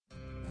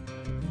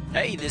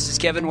Hey, this is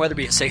Kevin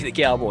Weatherby at Say the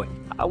Cowboy.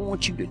 I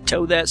want you to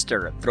toe that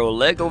stirrup, throw a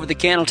leg over the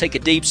cantle, take a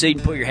deep seat,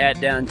 and pull your hat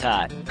down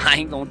tight. I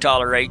ain't gonna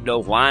tolerate no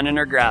whining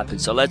or griping,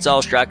 so let's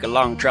all strike a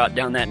long trot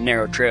down that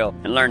narrow trail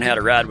and learn how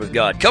to ride with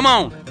God. Come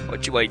on!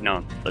 What you waiting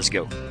on? Let's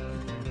go.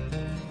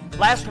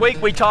 Last week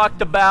we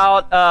talked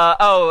about,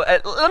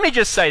 let me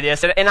just say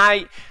this, and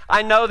I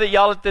know that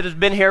y'all that has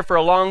been here for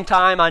a long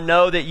time, I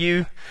know that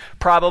you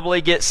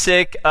probably get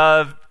sick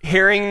of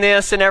hearing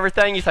this and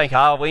everything. You think,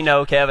 oh, we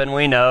know, Kevin,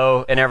 we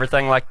know, and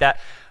everything like that.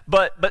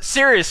 But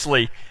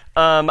seriously,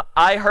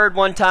 I heard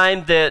one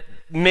time that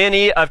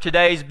many of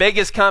today's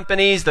biggest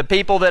companies, the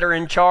people that are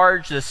in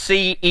charge, the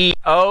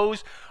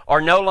CEOs,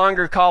 are no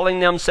longer calling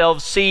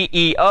themselves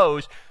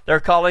CEOs. They're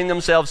calling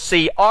themselves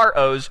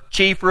CROs,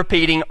 Chief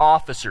Repeating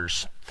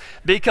Officers.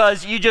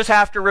 Because you just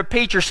have to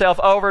repeat yourself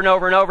over and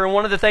over and over. And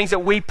one of the things that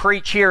we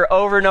preach here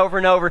over and over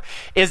and over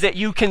is that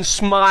you can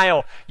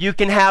smile. You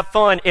can have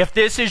fun. If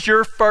this is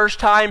your first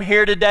time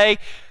here today,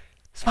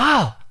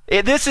 smile.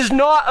 This is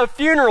not a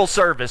funeral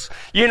service.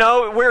 You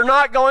know, we're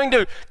not going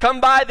to come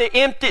by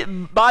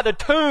the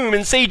tomb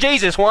and see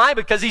Jesus. Why?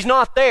 Because he's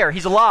not there.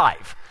 He's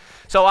alive.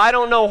 So I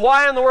don't know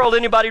why in the world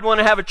anybody would want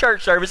to have a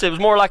church service. It was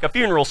more like a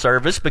funeral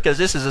service because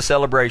this is a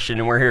celebration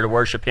and we're here to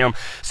worship him.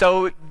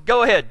 So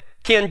go ahead,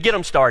 Ken, get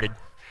them started.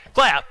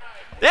 Clap.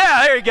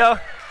 Yeah, there you go.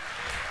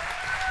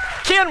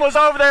 Ken was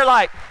over there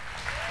like,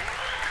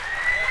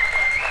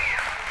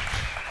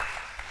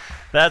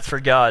 that's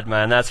for God,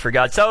 man. That's for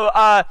God. So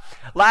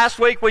last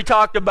week we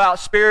talked about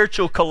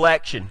spiritual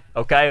collection,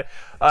 okay?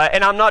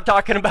 And I'm not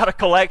talking about a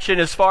collection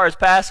as far as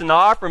passing the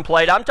offering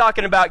plate. I'm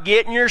talking about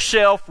getting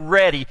yourself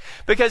ready.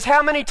 Because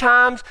how many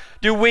times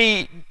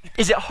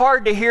is it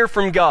hard to hear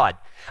from God?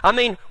 I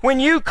mean, when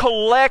you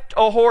collect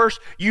a horse,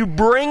 you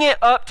bring it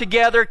up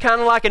together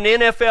kind of like an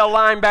NFL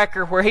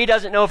linebacker where he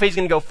doesn't know if he's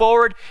going to go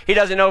forward, he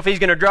doesn't know if he's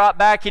going to drop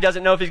back, he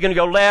doesn't know if he's going to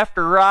go left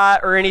or right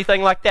or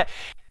anything like that.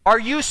 Are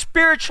you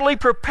spiritually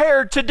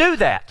prepared to do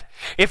that?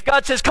 If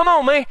God says, come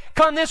on, man,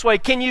 come this way,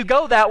 can you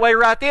go that way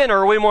right then? Or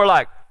are we more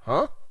like,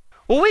 huh?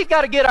 Well, we've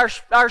got to get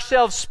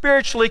ourselves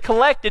spiritually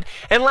collected.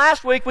 And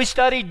last week we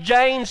studied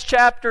James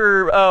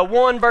chapter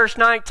 1, verse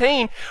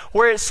 19,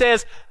 where it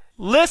says,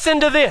 listen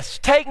to this,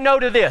 take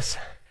note of this.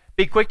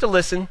 Be quick to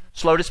listen,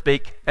 slow to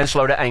speak, and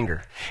slow to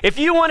anger. If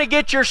you want to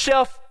get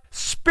yourself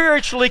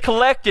spiritually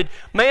collected,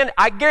 man,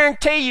 I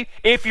guarantee you,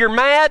 if you're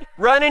mad,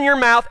 running your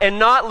mouth, and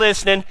not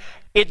listening,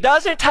 it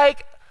doesn't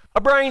take a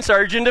brain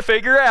surgeon to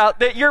figure out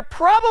that you're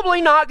probably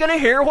not going to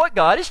hear what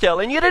God is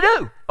telling you to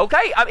do.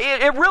 Okay? I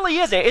mean, it really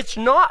isn't. It's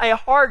not a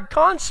hard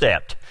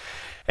concept.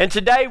 And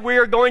today we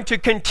are going to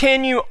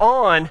continue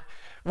on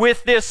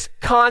with this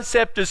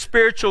concept of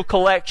spiritual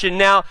collection.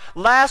 Now,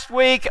 last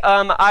week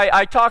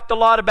I talked a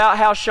lot about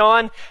how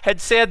Sean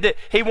had said that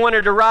he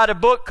wanted to write a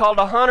book called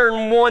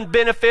 101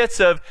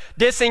 Benefits of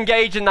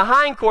Disengaging the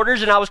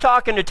Hindquarters, and I was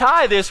talking to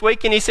Ty this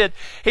week, and he said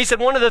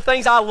one of the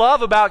things I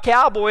love about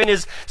cowboying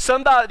is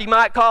somebody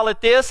might call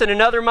it this, and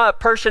another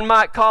person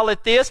might call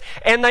it this,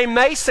 and they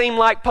may seem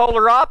like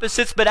polar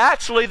opposites, but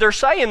actually they're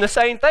saying the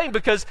same thing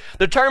because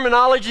the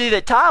terminology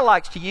that Ty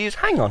likes to use,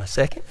 hang on a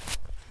second,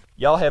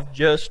 y'all have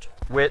just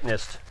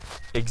witnessed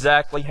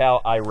exactly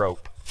how I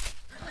rope.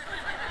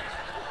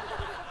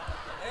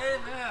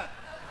 Amen.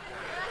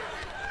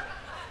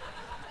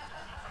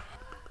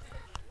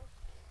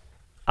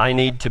 I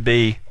need to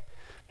be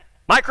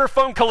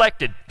microphone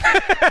collected.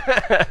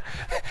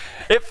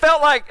 It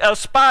felt like a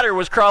spider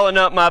was crawling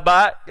up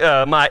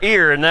my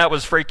ear, and that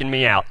was freaking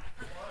me out.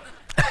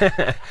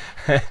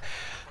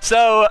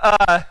 So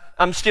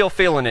I'm still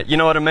feeling it. You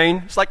know what I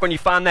mean? It's like when you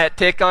find that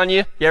tick on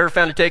you. You ever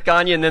found a tick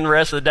on you, and then the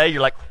rest of the day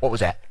you're like, what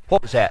was that?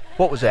 What was that?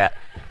 What was that?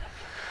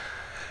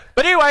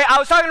 But anyway, I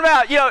was talking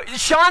about,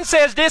 Sean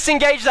says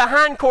disengage the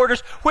hindquarters,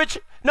 which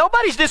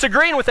nobody's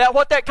disagreeing with that.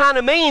 What that kind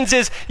of means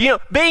is,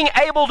 being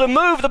able to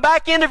move the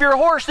back end of your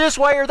horse this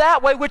way or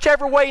that way,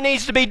 whichever way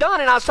needs to be done.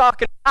 And I was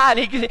talking to him,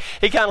 and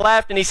he kind of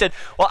laughed, and he said,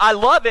 well, I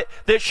love it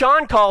that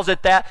Sean calls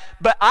it that,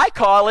 but I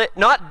call it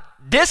not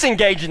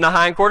disengaging the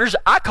hindquarters,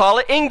 I call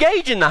it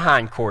engaging the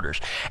hindquarters.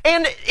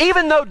 And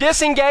even though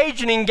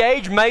disengage and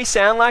engage may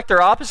sound like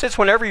they're opposites,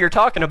 whenever you're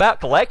talking about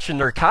collection,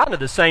 they're kind of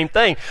the same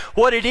thing.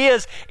 What it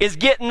is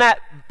getting that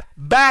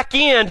back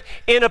end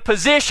in a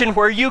position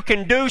where you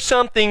can do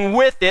something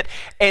with it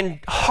and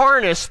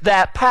harness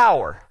that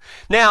power.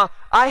 Now,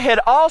 I had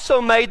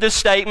also made the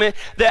statement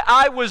that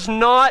I was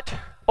not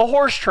a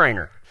horse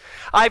trainer.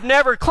 I've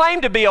never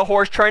claimed to be a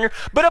horse trainer,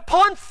 but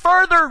upon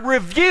further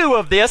review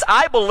of this,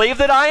 I believe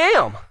that I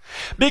am.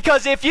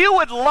 Because if you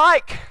would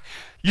like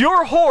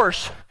your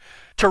horse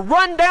to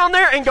run down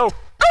there and go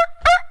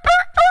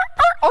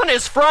on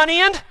his front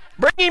end,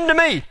 bring him to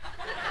me.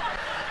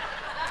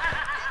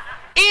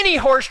 Any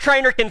horse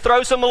trainer can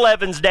throw some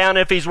 11s down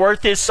if he's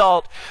worth his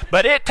salt,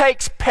 but it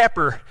takes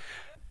pepper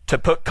to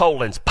put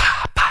colons.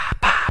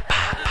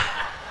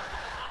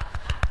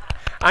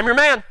 I'm your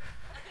man.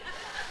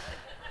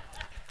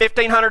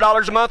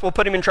 $1,500 a month, we'll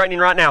put him in training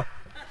right now.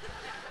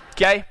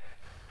 Okay?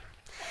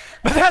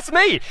 But that's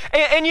me.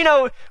 And you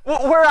know,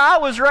 where I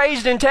was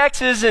raised in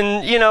Texas,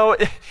 and you know,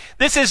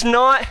 this is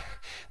not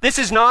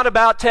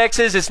about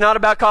Texas. It's not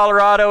about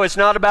Colorado. It's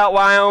not about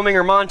Wyoming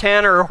or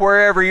Montana or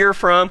wherever you're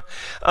from.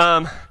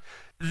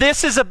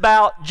 This is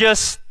about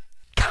just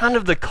kind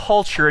of the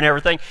culture and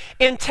everything.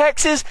 In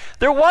Texas,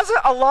 there wasn't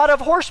a lot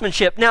of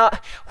horsemanship. Now,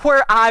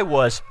 where I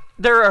was,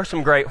 there are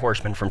some great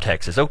horsemen from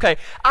Texas, okay?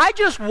 I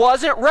just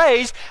wasn't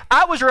raised.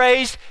 I was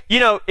raised, you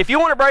know, if you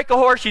want to break a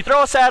horse, you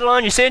throw a saddle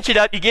on, you cinch it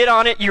up, you get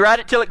on it, you ride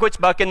it till it quits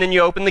bucking, then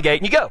you open the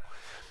gate and you go.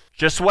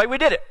 Just the way we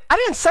did it. I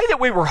didn't say that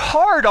we were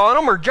hard on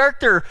them or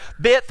jerked their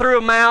bit through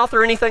a mouth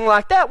or anything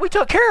like that. We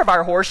took care of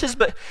our horses,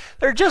 but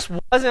there just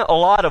wasn't a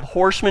lot of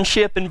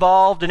horsemanship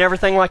involved and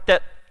everything like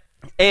that.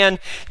 And,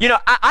 you know,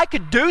 I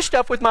could do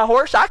stuff with my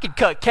horse. I could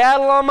cut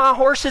cattle on my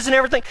horses and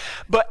everything,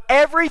 but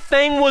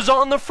everything was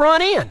on the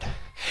front end.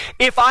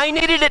 If I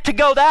needed it to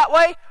go that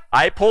way,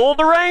 I pulled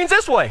the reins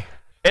this way.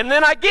 And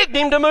then I gigged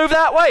him to move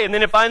that way. And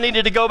then if I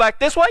needed to go back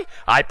this way,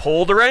 I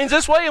pulled the reins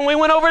this way and we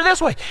went over this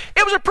way.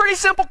 It was a pretty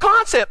simple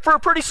concept for a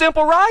pretty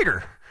simple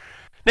rider.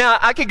 Now,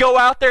 I could go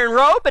out there and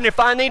rope, and if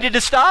I needed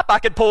to stop, I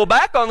could pull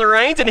back on the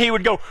reins and he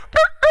would go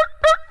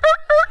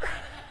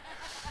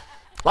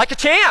like a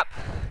champ.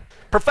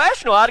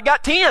 Professional, I'd have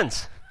got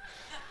 10s.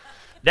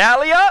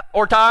 Dally up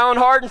or tie on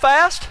hard and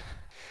fast.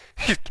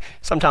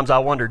 Sometimes I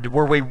wonder,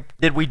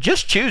 did we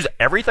just choose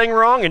everything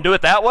wrong and do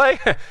it that way?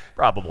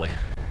 Probably.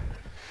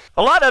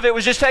 A lot of it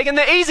was just taking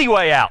the easy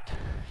way out,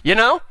 you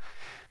know?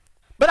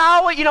 But I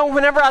always, you know,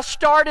 whenever I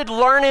started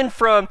learning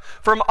from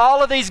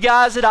all of these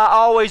guys that I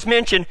always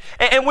mention,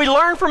 and we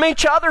learn from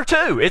each other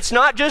too. It's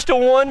not just a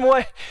one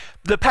way.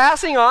 The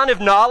passing on of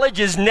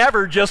knowledge is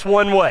never just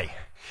one way.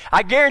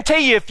 I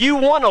guarantee you, if you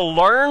want to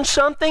learn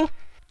something,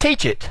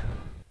 teach it.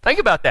 Think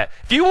about that.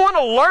 If you want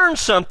to learn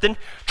something,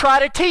 try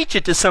to teach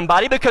it to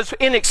somebody, because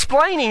in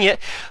explaining it,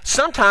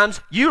 sometimes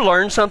you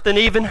learn something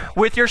even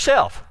with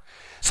yourself.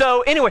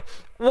 So anyway,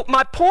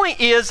 my point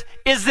is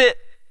that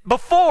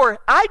before,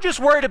 I just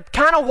worried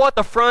kind of what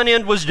the front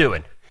end was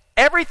doing.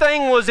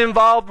 Everything was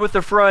involved with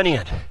the front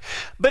end.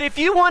 But if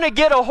you want to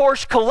get a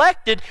horse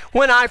collected,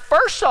 when I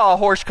first saw a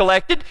horse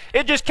collected,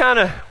 it just kind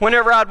of,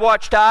 whenever I'd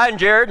watch Ty and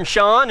Jared and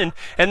Sean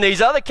and these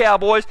other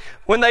cowboys,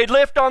 when they'd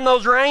lift on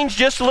those reins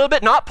just a little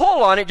bit, not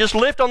pull on it, just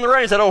lift on the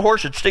reins, that old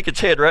horse would stick its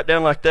head right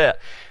down like that.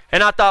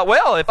 And I thought,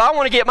 well, if I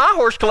want to get my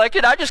horse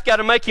collected, I just got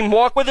to make him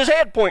walk with his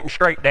head pointing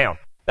straight down.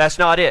 That's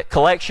not it.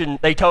 Collection,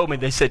 they told me,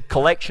 they said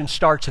collection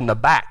starts in the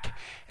back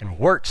and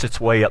works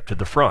its way up to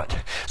the front.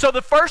 So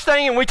the first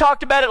thing, and we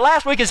talked about it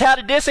last week, is how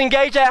to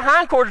disengage that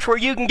hindquarters where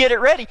you can get it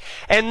ready.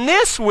 And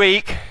this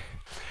week,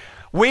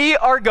 we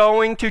are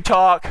going to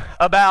talk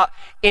about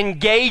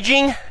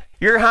engaging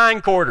your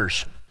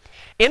hindquarters.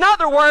 In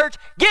other words,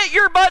 get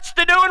your butts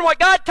to doing what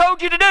God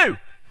told you to do.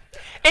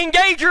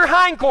 Engage your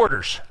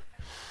hindquarters.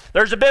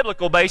 There's a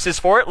biblical basis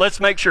for it. Let's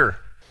make sure.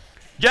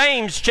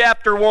 James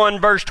chapter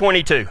 1, verse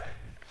 22.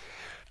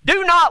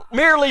 Do not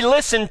merely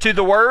listen to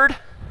the word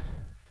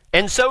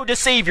and so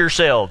deceive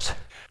yourselves.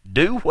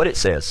 Do what it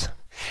says.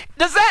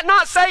 Does that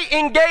not say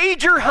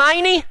engage your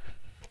hiney?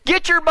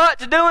 Get your butt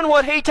to doing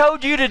what he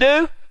told you to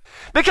do?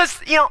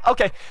 Because, you know,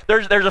 okay,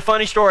 there's a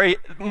funny story.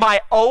 My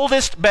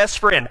oldest best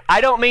friend,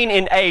 I don't mean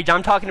in age,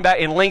 I'm talking about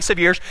in lengths of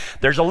years.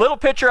 There's a little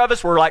picture of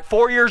us. We're like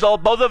 4 years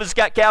old. Both of us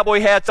got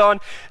cowboy hats on.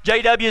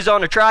 JW's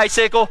on a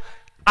tricycle.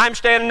 I'm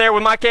standing there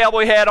with my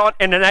cowboy hat on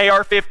and an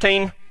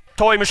AR-15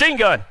 toy machine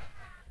gun.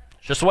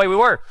 It's just the way we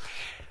were.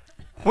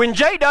 When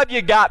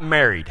JW got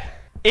married,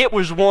 it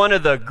was one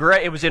of the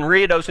great, it was in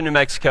Ruidoso, New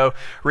Mexico.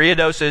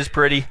 Ruidoso is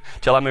pretty.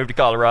 Till I moved to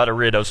Colorado,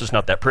 Ruidoso is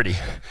not that pretty.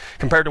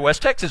 Compared to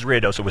West Texas,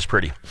 Ruidoso was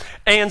pretty.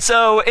 And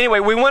so,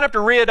 anyway, we went up to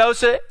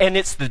Ruidoso, and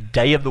it's the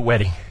day of the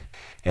wedding.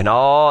 And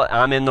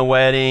I'm in the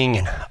wedding,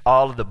 and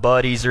all of the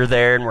buddies are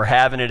there, and we're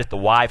having it at the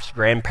wife's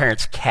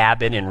grandparents'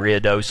 cabin in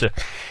Ruidoso.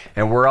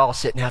 And we're all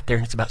sitting out there,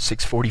 and it's about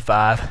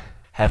 6:45,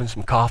 having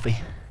some coffee.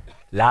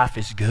 Life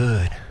is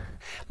good.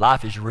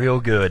 Life is real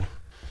good.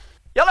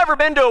 Y'all ever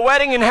been to a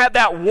wedding and had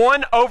that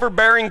one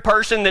overbearing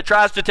person that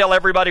tries to tell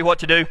everybody what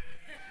to do?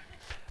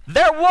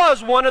 There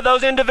was one of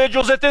those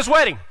individuals at this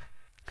wedding.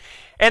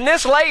 And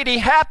this lady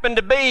happened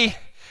to be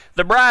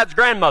the bride's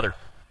grandmother.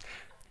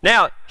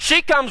 Now,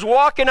 she comes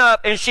walking up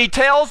and she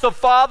tells the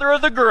father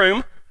of the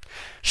groom,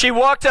 she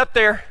walks up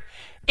there,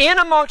 in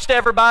amongst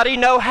everybody,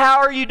 no how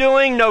are you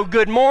doing, no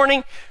good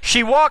morning.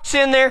 She walks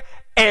in there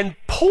and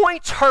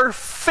points her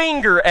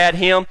finger at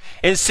him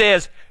and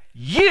says,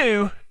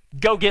 you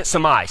go get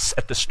some ice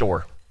at the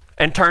store,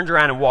 and turns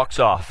around and walks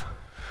off.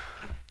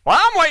 Well,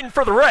 I'm waiting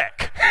for the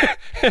wreck.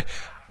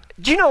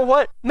 Do you know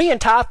what? Me and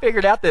Ty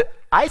figured out that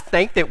I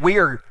think that we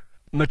are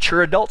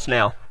mature adults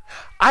now.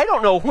 I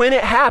don't know when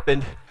it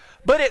happened,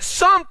 but at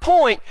some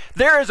point,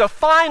 there is a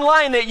fine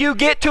line that you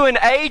get to an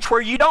age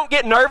where you don't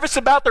get nervous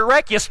about the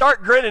wreck. You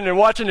start grinning and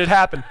watching it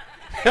happen.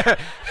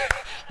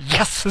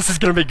 Yes, this is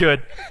going to be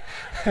good.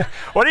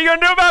 What are you going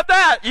to do about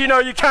that? You know,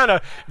 you kind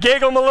of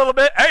giggle a little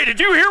bit. Hey, did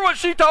you hear what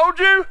she told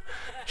you?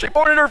 She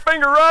pointed her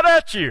finger right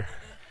at you.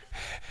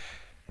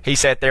 He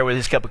sat there with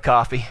his cup of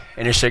coffee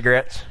and his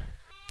cigarettes.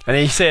 And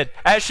he said,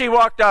 as she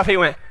walked off, he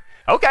went,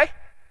 okay.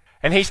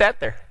 And he sat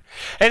there.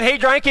 And he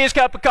drank his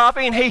cup of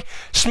coffee and he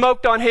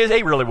smoked on his,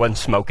 he really wasn't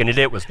smoking it,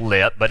 it was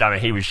lit, but I mean,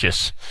 he was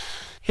just,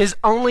 his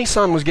only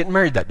son was getting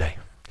married that day.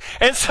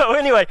 And so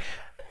anyway,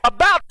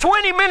 about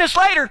 20 minutes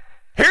later,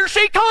 here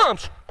she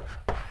comes.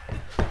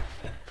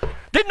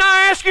 Didn't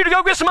I ask you to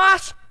go get some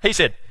ice? He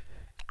said,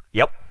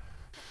 yep.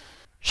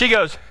 She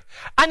goes,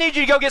 I need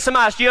you to go get some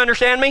ice. Do you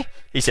understand me?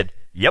 He said,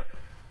 yep.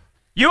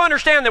 You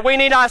understand that we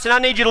need ice and I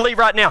need you to leave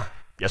right now?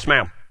 Yes,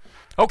 ma'am.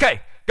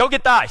 Okay, go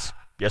get the ice.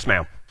 Yes,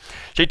 ma'am.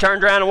 She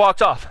turns around and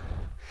walks off.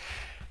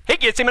 He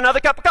gets him another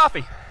cup of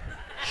coffee.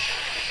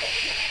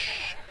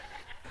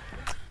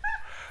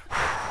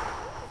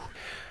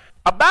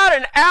 About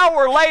an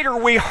hour later,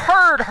 we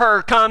heard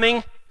her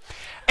coming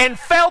and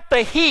felt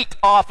the heat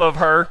off of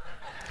her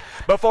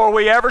before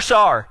we ever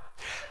saw her.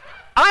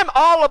 I'm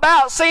all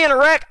about seeing a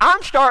wreck.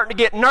 I'm starting to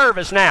get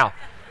nervous now.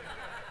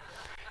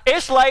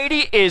 This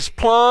lady is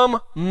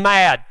plumb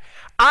mad.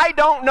 I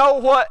don't know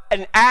what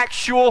an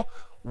actual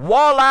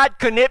wall-eyed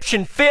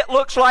conniption fit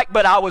looks like,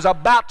 but I was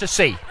about to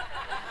see.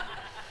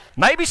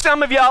 Maybe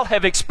some of y'all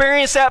have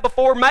experienced that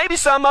before. Maybe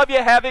some of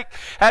you have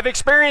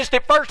experienced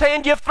it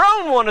firsthand. You've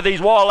thrown one of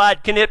these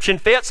wall-eyed conniption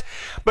fits.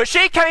 But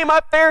she came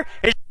up there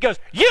and she goes,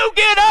 you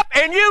get up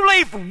and you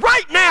leave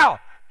right now.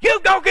 You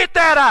go get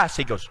that ice.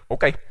 He goes,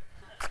 okay.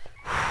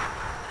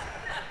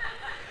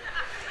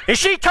 And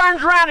she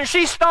turns around and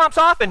she stomps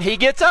off and he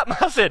gets up. And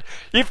I said,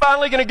 you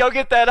finally going to go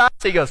get that ice?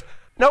 He goes,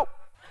 nope.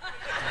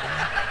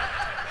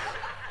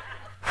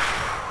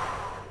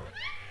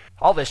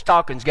 All this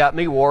talking's got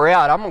me wore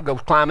out. I'm going to go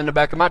climb in the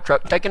back of my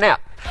truck and take a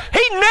nap.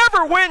 He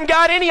never went and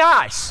got any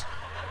ice.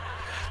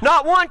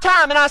 Not one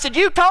time. And I said,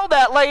 you told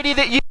that lady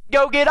that you'd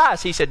go get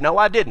ice. He said, no,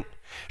 I didn't.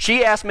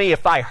 She asked me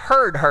if I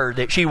heard her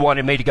that she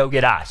wanted me to go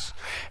get ice.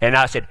 And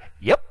I said,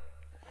 yep.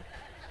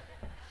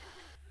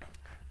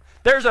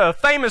 There's a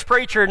famous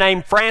preacher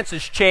named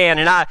Francis Chan,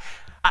 and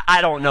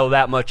I don't know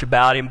that much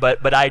about him,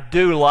 but I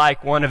do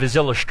like one of his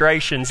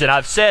illustrations, and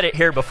I've said it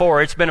here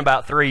before. It's been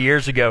about 3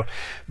 years ago.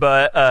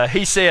 But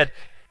he said,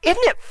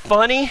 isn't it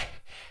funny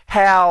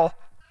how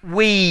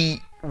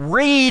we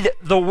read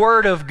the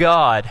Word of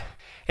God?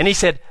 And he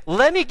said,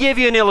 let me give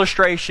you an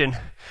illustration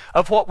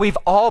of what we've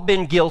all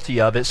been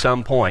guilty of at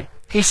some point.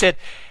 He said,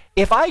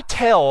 if I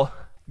tell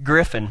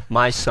Griffin,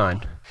 my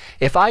son,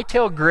 if I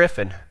tell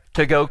Griffin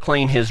to go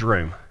clean his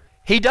room,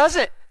 he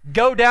doesn't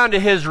go down to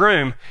his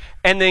room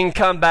and then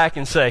come back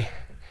and say,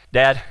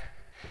 Dad,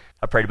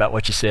 I prayed about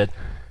what you said.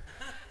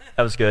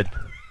 That was good.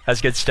 That's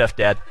good stuff,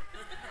 Dad.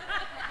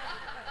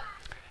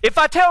 If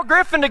I tell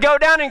Griffin to go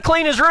down and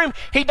clean his room,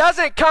 he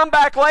doesn't come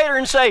back later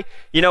and say,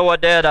 you know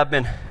what, Dad, I've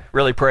been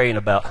really praying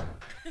about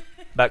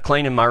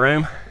cleaning my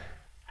room.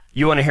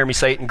 You want to hear me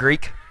say it in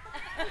Greek?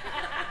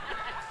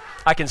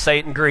 I can say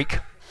it in Greek.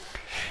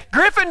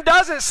 Griffin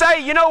doesn't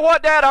say, you know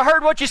what, Dad, I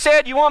heard what you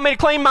said. You want me to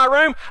clean my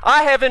room?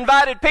 I have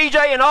invited PJ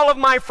and all of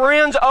my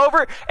friends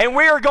over, and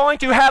we are going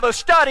to have a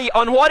study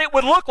on what it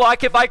would look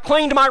like if I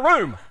cleaned my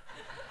room.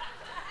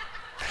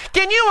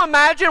 Can you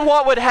imagine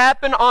what would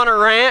happen on a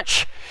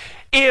ranch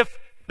if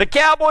the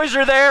cowboys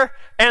are there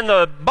and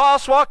the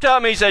boss walked up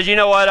and he says, you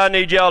know what, I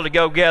need y'all to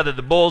go gather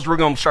the bulls. We're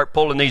going to start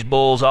pulling these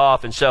bulls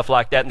off and stuff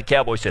like that. And the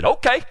cowboy said,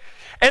 okay.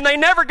 And they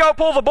never go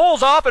pull the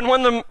bulls off. And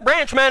when the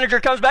ranch manager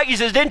comes back, he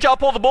says, didn't y'all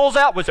pull the bulls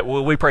out? We said,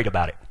 well, we prayed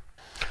about it.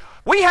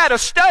 We had a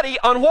study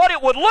on what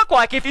it would look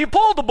like if you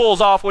pulled the bulls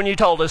off when you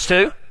told us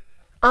to.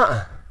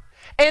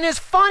 And as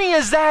funny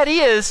as that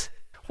is,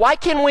 why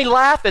can we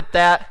laugh at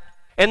that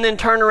and then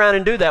turn around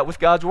and do that with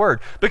God's Word?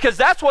 Because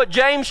that's what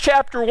James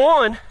chapter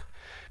 1,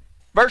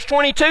 verse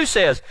 22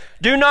 says.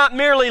 Do not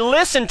merely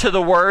listen to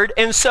the Word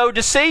and so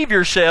deceive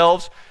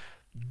yourselves.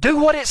 Do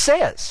what it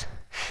says.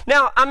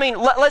 Now, I mean,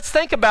 let's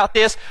think about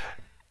this.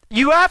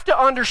 You have to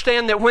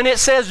understand that when it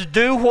says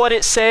do what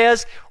it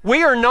says,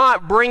 we are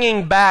not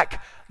bringing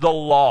back the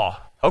law,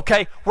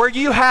 okay? Where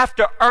you have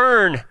to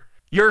earn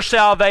your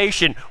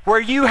salvation, where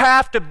you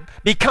have to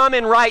become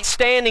in right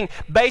standing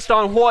based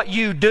on what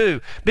you do.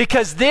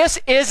 Because this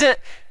isn't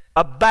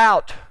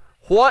about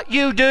what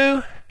you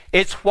do,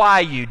 it's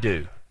why you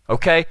do.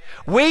 Okay?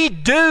 We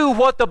do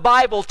what the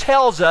Bible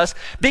tells us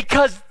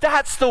because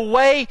that's the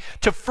way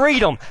to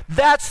freedom.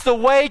 That's the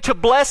way to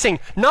blessing.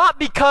 Not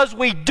because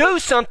we do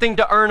something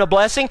to earn a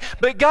blessing,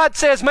 but God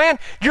says, man,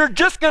 you're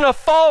just going to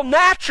fall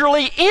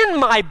naturally in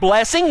my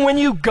blessing when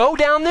you go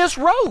down this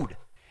road.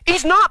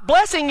 He's not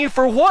blessing you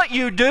for what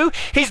you do.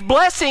 He's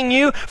blessing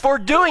you for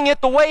doing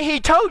it the way He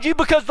told you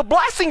because the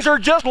blessings are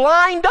just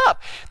lined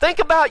up. Think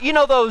about, you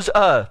know, those...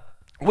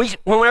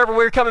 whenever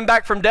we were coming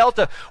back from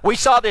Delta, we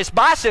saw this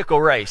bicycle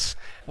race.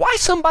 Why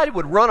somebody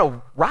would want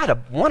to ride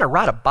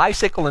a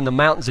bicycle in the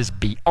mountains is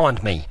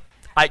beyond me.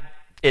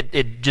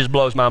 It just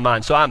blows my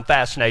mind. So I'm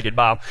fascinated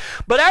by them.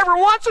 But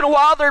every once in a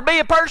while, there'd be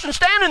a person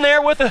standing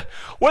there with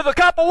a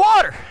cup of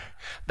water.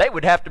 They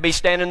would have to be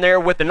standing there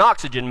with an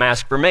oxygen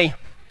mask for me.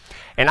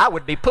 And I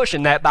would be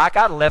pushing that bike.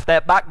 I'd have left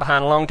that bike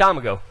behind a long time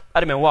ago.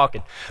 I'd have been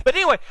walking. But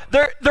anyway,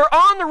 they're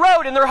on the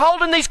road and they're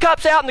holding these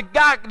cups out, and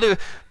the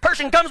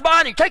person comes by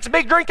and he takes a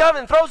big drink of it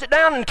and throws it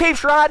down and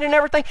keeps riding and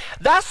everything.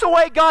 That's the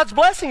way God's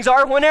blessings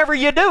are whenever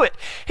you do it.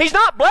 He's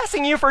not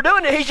blessing you for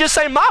doing it. He's just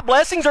saying, my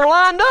blessings are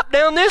lined up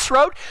down this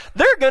road.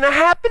 They're going to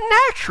happen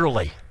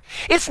naturally.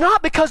 It's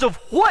not because of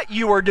what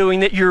you are doing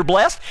that you're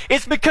blessed.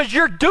 It's because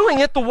you're doing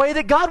it the way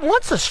that God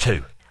wants us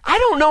to. I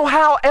don't know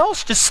how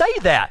else to say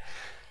that.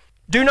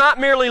 Do not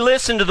merely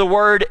listen to the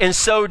word and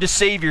so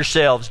deceive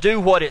yourselves. Do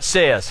what it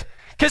says.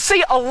 Because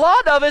see, a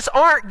lot of us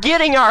aren't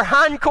getting our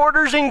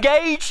hindquarters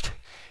engaged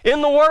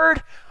in the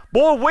word.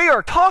 Boy, we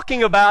are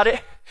talking about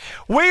it.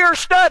 We are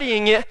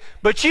studying it.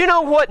 But you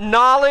know what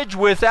knowledge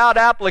without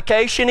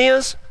application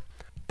is?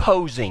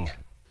 Posing.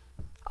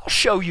 I'll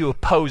show you a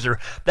poser.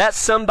 That's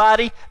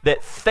somebody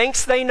that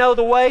thinks they know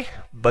the way,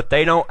 but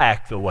they don't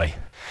act the way.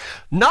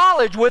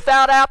 Knowledge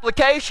without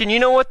application, you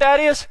know what that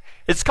is?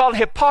 It's called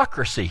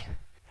hypocrisy.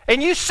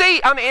 And you see,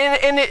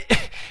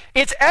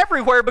 it's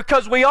everywhere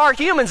because we are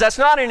humans. That's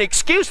not an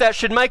excuse. That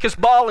should make us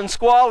bawl and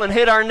squall and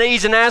hit our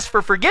knees and ask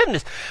for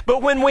forgiveness.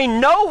 But when we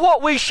know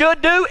what we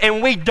should do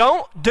and we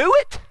don't do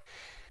it,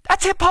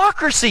 that's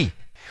hypocrisy.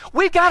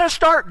 We've got to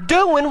start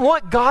doing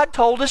what God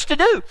told us to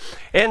do.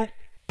 And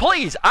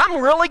please, I'm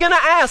really going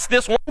to ask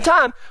this one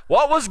time,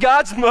 what was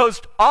God's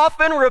most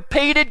often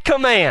repeated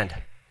command?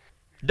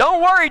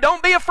 Don't worry,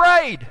 don't be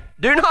afraid.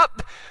 Do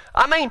not,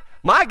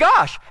 my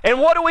gosh. And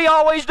what do we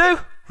always do?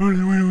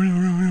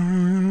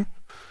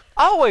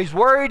 Always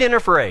worried and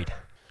afraid.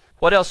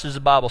 What else does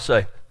the Bible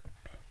say?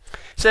 It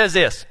says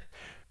this,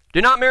 do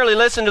not merely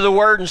listen to the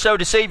word and so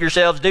deceive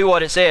yourselves. Do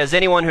what it says.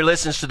 Anyone who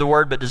listens to the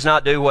word but does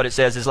not do what it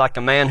says is like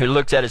a man who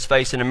looks at his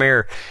face in a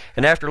mirror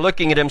and after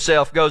looking at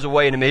himself goes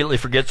away and immediately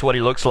forgets what he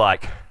looks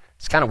like.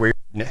 It's kind of weird,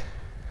 isn't it?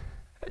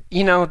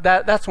 You know,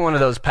 that's one of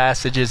those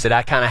passages that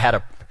I kind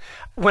of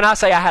when I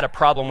say I had a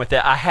problem with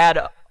it, I had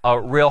a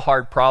real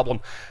hard problem.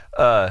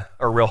 I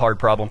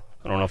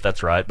don't know if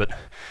that's right,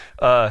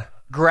 but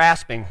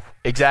grasping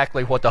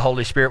exactly what the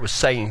Holy Spirit was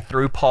saying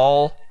through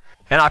Paul.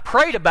 And I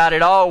prayed about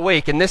it all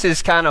week, and this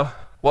is kind of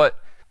what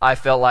I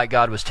felt like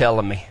God was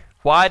telling me.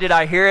 Why did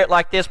I hear it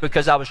like this?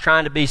 Because I was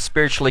trying to be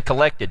spiritually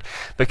collected,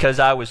 because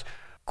I was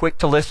quick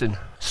to listen,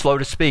 slow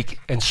to speak,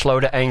 and slow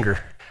to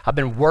anger. I've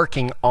been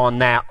working on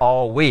that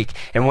all week.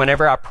 And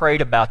whenever I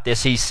prayed about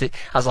this, I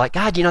was like,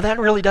 God, that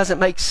really doesn't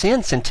make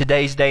sense in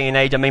today's day and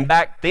age.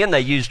 Back then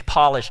they used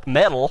polished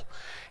metal.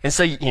 And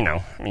so,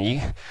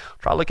 you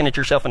try looking at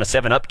yourself in a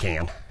 7-Up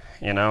can,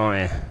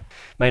 it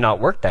may not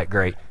work that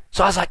great.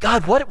 So I was like,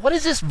 God, what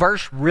does this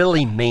verse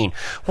really mean?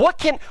 What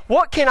can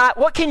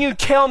you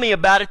tell me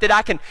about it that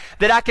I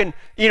can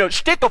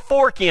stick a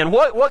fork in?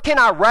 What can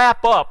I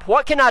wrap up?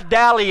 What can I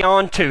dally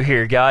onto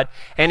here, God?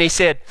 And he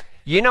said,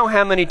 you know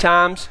how many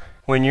times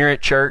when you're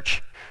at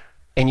church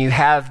and you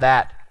have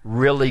that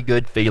really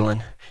good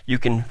feeling, you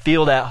can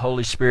feel that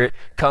Holy Spirit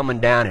coming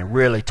down and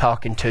really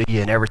talking to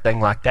you and everything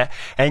like that.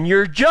 And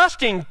you're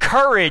just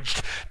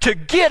encouraged to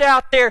get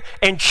out there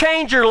and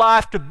change your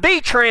life, to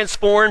be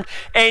transformed.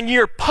 And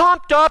you're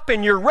pumped up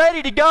and you're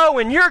ready to go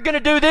and you're going to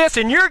do this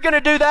and you're going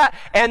to do that.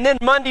 And then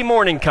Monday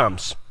morning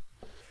comes.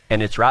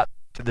 And it's right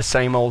to the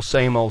same old,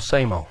 same old,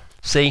 same old.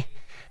 See,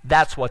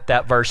 that's what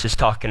that verse is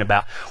talking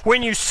about.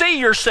 When you see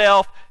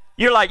yourself,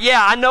 you're like,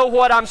 yeah, I know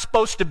what I'm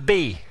supposed to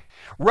be.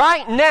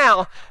 Right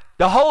now,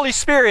 the Holy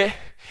Spirit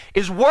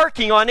is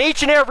working on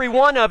each and every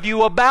one of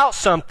you about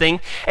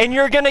something, and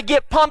you're going to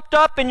get pumped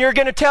up and you're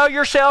going to tell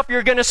yourself,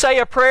 you're going to say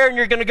a prayer and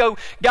you're going to go,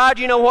 God,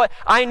 you know what?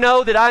 I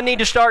know that I need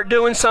to start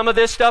doing some of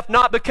this stuff,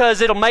 not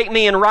because it'll make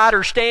me in right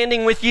or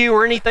standing with you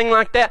or anything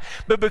like that,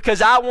 but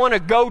because I want to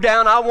go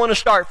down, I want to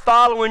start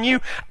following you.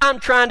 I'm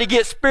trying to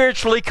get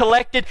spiritually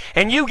collected,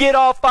 and you get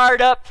all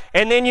fired up,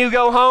 and then you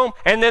go home,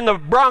 and then the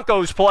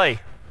Broncos play.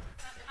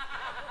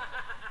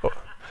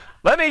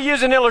 Let me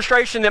use an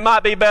illustration that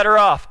might be better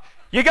off.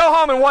 You go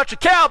home and watch the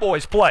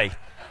Cowboys play.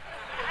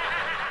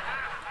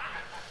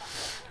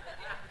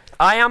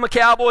 I am a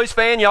Cowboys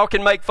fan. Y'all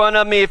can make fun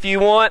of me if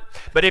you want.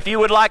 But if you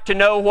would like to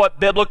know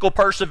what biblical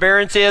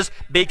perseverance is,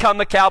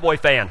 become a Cowboy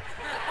fan.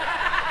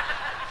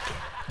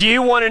 Do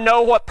you want to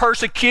know what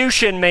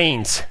persecution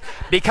means?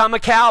 Become a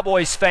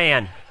Cowboys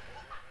fan.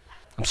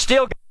 I'm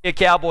still going to be a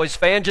Cowboys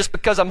fan just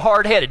because I'm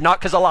hard-headed, not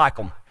because I like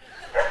them.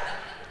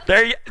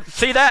 There you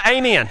see that?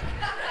 Amen.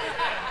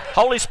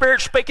 Holy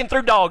Spirit speaking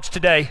through dogs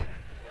today.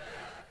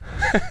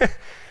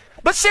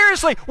 But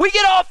seriously, we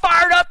get all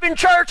fired up in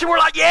church and we're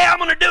like, yeah, I'm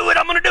going to do it,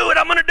 I'm going to do it,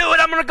 I'm going to do it,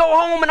 I'm going to go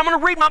home and I'm going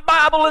to read my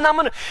Bible and I'm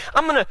going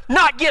to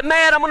not get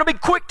mad, I'm going to be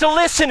quick to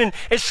listen and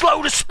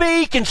slow to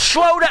speak and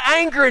slow to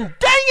anger and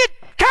dang it,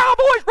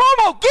 Cowboys,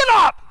 Romo, get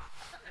up!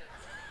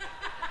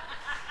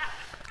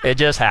 It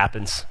just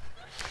happens.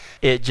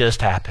 It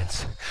just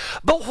happens.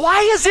 But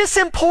why is this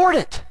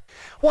important?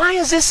 Why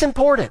is this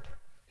important?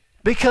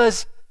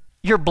 Because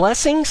your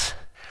blessings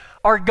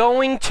are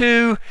going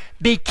to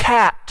be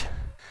capped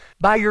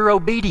by your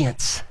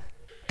obedience.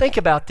 Think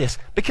about this,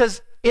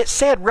 because it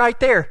said right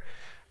there,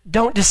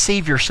 don't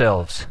deceive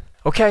yourselves.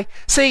 Okay?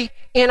 See,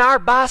 in our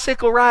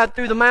bicycle ride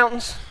through the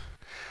mountains,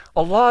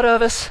 a lot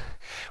of us,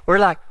 We're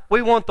like,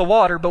 we want the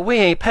water, but we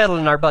ain't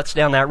pedaling our butts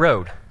down that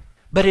road.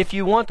 But if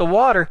you want the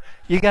water,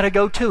 you got to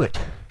go to it.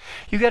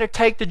 You got to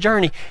take the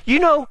journey. You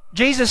know,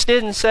 Jesus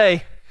didn't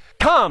say,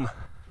 come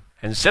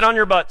and sit on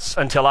your butts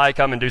until I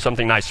come and do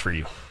something nice for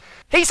you.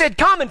 He said,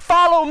 come and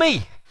follow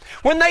me.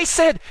 When they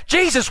said,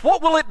 Jesus,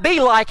 what will it be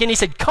like? And he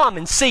said, come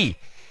and see.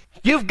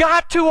 You've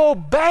got to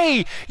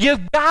obey.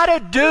 You've got to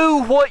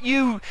do what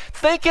you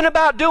thinking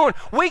about doing.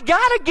 We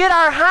got to get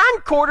our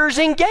hindquarters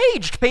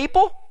engaged,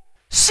 people.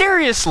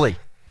 Seriously.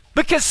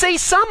 Because see,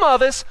 some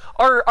of us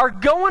are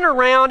going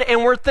around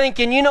and we're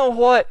thinking, you know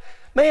what?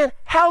 Man,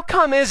 how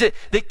come is it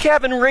that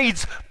Kevin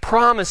reads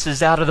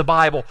promises out of the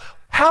Bible?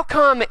 How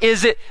come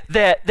is it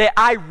that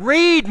I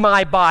read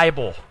my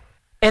Bible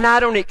and I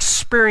don't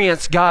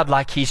experience God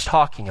like he's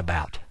talking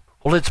about?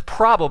 Well, it's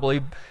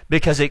probably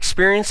because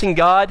experiencing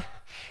God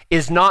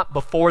is not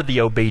before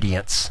the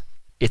obedience.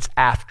 It's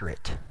after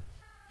it.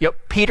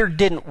 Yep, Peter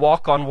didn't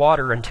walk on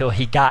water until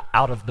he got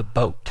out of the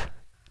boat.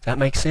 Does that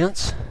make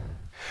sense?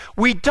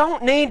 We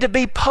don't need to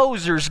be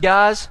posers,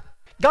 guys.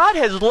 God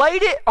has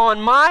laid it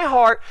on my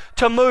heart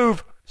to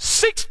move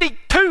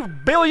 62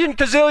 billion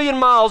gazillion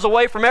miles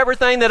away from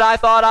everything that I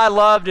thought I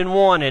loved and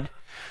wanted,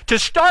 to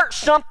start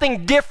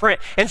something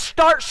different and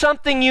start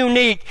something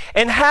unique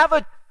and have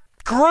a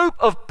group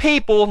of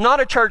people, not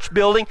a church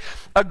building,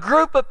 a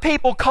group of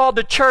people called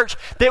the church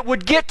that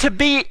would get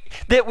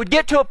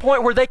to a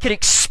point where they could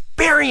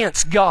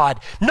experience God,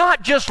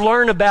 not just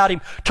learn about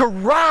him, to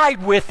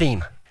ride with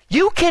him.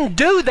 You can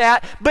do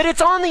that, but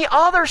it's on the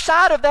other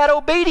side of that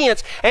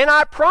obedience. And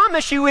I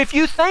promise you, if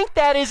you think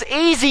that is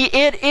easy,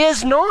 it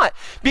is not.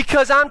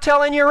 Because I'm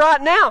telling you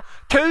right now,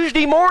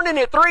 Tuesday morning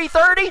at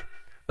 3:30,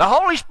 the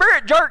Holy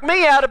Spirit jerked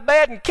me out of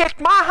bed and kicked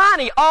my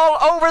hiney all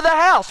over the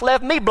house,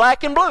 left me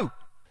black and blue.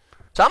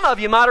 Some of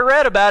you might have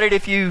read about it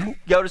if you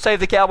go to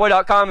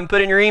SaveTheCowboy.com and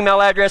put in your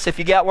email address if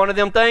you got one of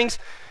them things.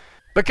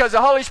 Because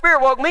the Holy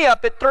Spirit woke me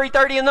up at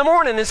 3:30 in the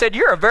morning and said,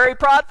 you're a very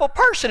prideful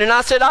person. And I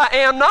said, I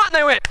am not. And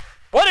they went,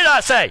 what did I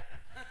say?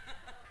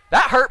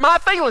 That hurt my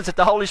feelings that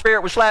the Holy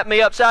Spirit would slap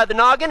me upside the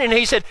noggin. And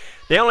he said,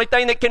 the only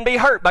thing that can be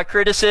hurt by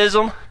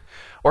criticism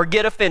or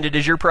get offended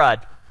is your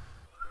pride.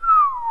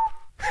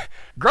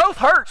 Growth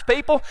hurts,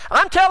 people.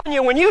 I'm telling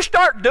you, when you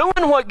start doing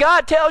what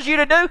God tells you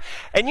to do,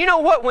 and you know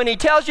what, when he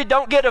tells you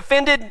don't get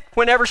offended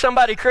whenever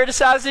somebody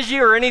criticizes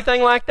you or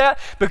anything like that,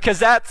 because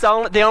that's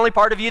the only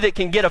part of you that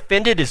can get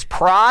offended is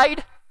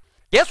pride,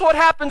 guess what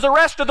happens the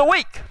rest of the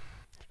week?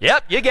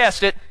 Yep, you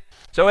guessed it.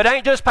 So it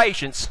ain't just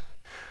patience.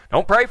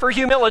 Don't pray for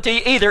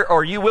humility either,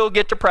 or you will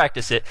get to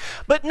practice it.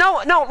 But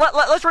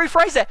let's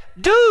rephrase that.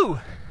 Do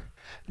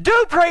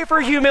pray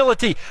for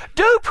humility.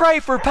 Do pray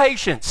for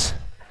patience.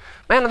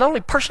 Man, the only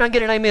person I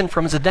get an amen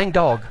from is a dang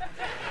dog.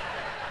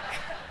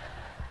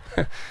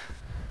 I'm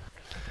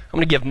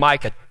going to give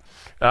Mike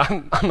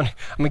I'm going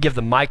to give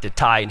the mic to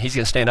Ty, and he's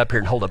going to stand up here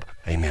and hold up.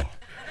 Amen.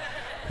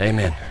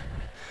 Amen.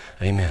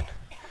 Amen.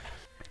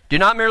 Do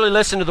not merely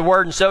listen to the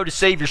word and so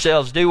deceive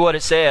yourselves. Do what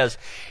it says.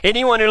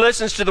 Anyone who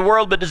listens to the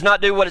world but does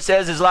not do what it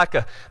says is like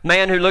a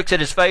man who looks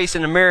at his face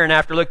in the mirror and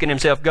after looking at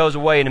himself goes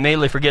away and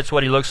immediately forgets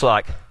what he looks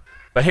like.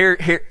 But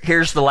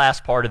here's the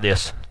last part of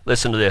this.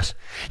 Listen to this.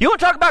 You want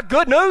to talk about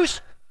good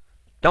news?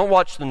 Don't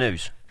watch the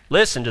news.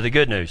 Listen to the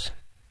good news.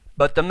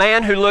 But the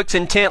man who looks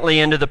intently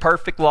into the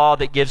perfect law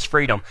that gives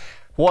freedom.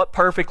 What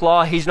perfect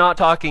law? He's not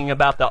talking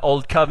about the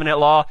old covenant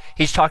law.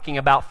 He's talking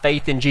about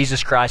faith in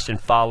Jesus Christ and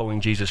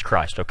following Jesus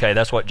Christ. Okay,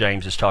 that's what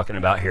James is talking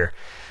about here.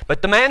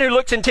 But the man who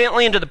looks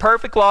intently into the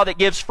perfect law that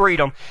gives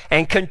freedom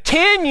and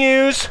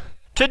continues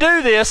to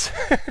do this,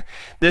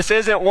 this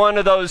isn't one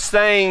of those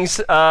things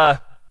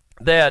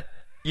that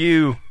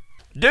you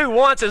do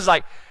once. It's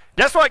like,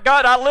 guess what,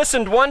 God? I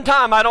listened one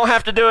time. I don't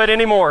have to do it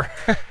anymore.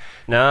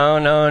 No.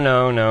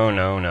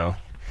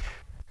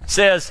 It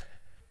says,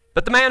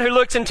 but the man who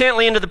looks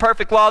intently into the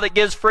perfect law that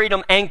gives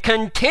freedom and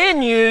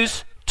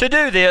continues to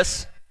do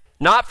this,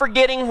 not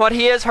forgetting what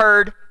he has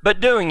heard, but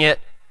doing it,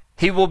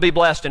 he will be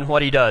blessed in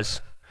what he does.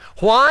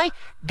 Why?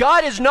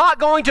 God is not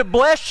going to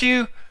bless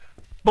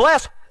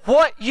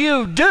what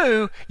you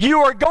do. You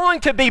are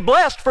going to be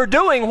blessed for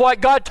doing what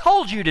God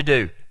told you to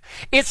do.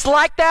 It's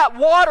like that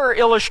water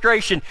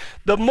illustration.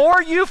 The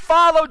more you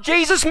follow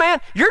Jesus, man,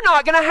 you're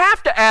not going to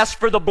have to ask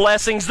for the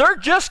blessings. They're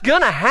just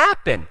going to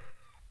happen.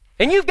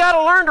 And you've got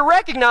to learn to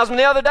recognize them.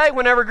 The other day,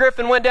 whenever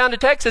Griffin went down to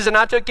Texas and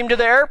I took him to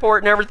the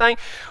airport and everything,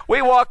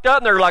 we walked up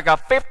and there's like a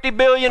 50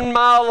 billion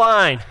mile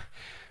line.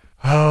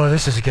 Oh,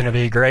 this is going to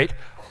be great.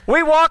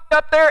 We walked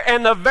up there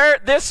and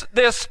this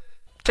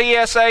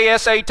TSA,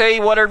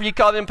 SAT, whatever you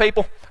call them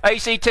people,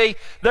 ACT,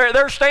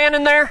 they're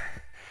standing there.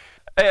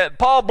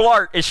 Paul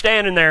Blart is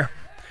standing there.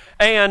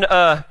 And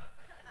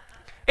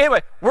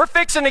anyway, we're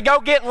fixing to go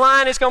get in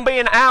line. It's going to be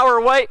an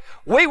hour wait.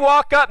 We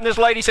walk up and this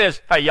lady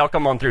says, hey, y'all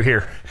come on through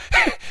here.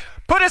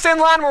 Put us in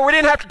line where we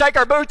didn't have to take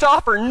our boots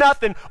off or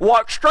nothing.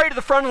 Walk straight to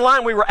the front of the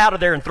line. We were out of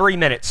there in 3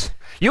 minutes.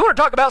 You want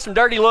to talk about some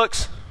dirty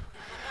looks?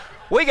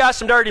 We got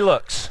some dirty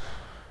looks.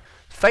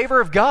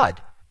 Favor of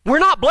God. We're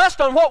not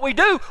blessed on what we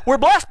do. We're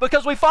blessed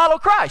because we follow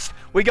Christ.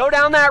 We go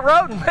down that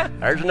road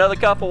and there's another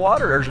cup of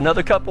water, there's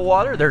another cup of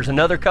water, there's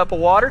another cup of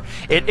water.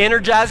 It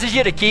energizes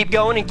you to keep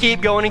going and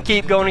keep going and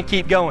keep going and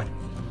keep going.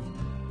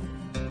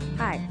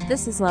 Hi,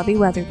 this is Lovey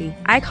Weatherby.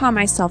 I call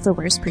myself the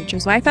worst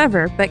preacher's wife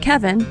ever, but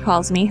Kevin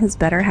calls me his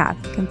better half.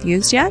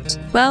 Confused yet?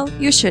 Well,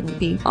 you shouldn't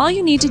be. All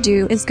you need to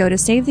do is go to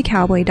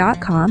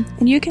SaveTheCowboy.com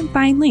and you can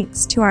find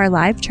links to our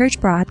live church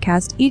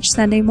broadcast each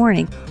Sunday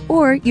morning,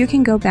 or you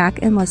can go back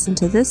and listen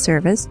to this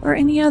service or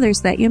any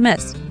others that you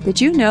missed. Did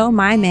you know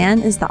my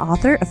man is the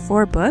author of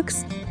 4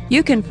 books?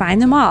 You can find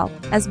them all,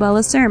 as well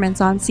as sermons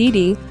on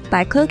CD,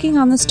 by clicking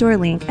on the store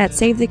link at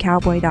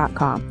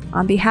SaveTheCowboy.com.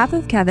 On behalf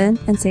of Kevin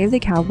and Save the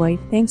Cowboy,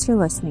 thanks for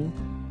listening.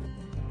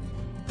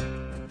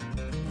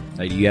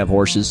 Hey, do you have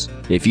horses?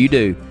 If you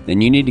do,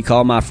 then you need to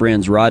call my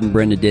friends Rod and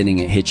Brenda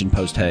Denning at Hitch and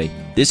Post Hay.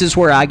 This is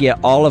where I get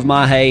all of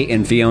my hay,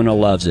 and Fiona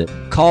loves it.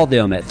 Call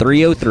them at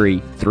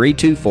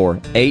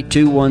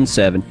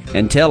 303-324-8217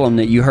 and tell them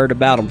that you heard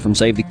about them from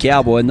Save the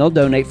Cowboy, and they'll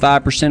donate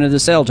 5% of the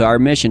sale to our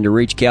mission to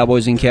reach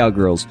cowboys and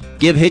cowgirls.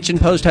 Give Hitch and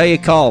Post Hay a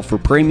call for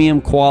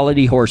premium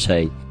quality horse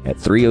hay at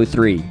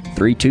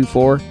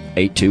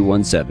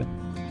 303-324-8217.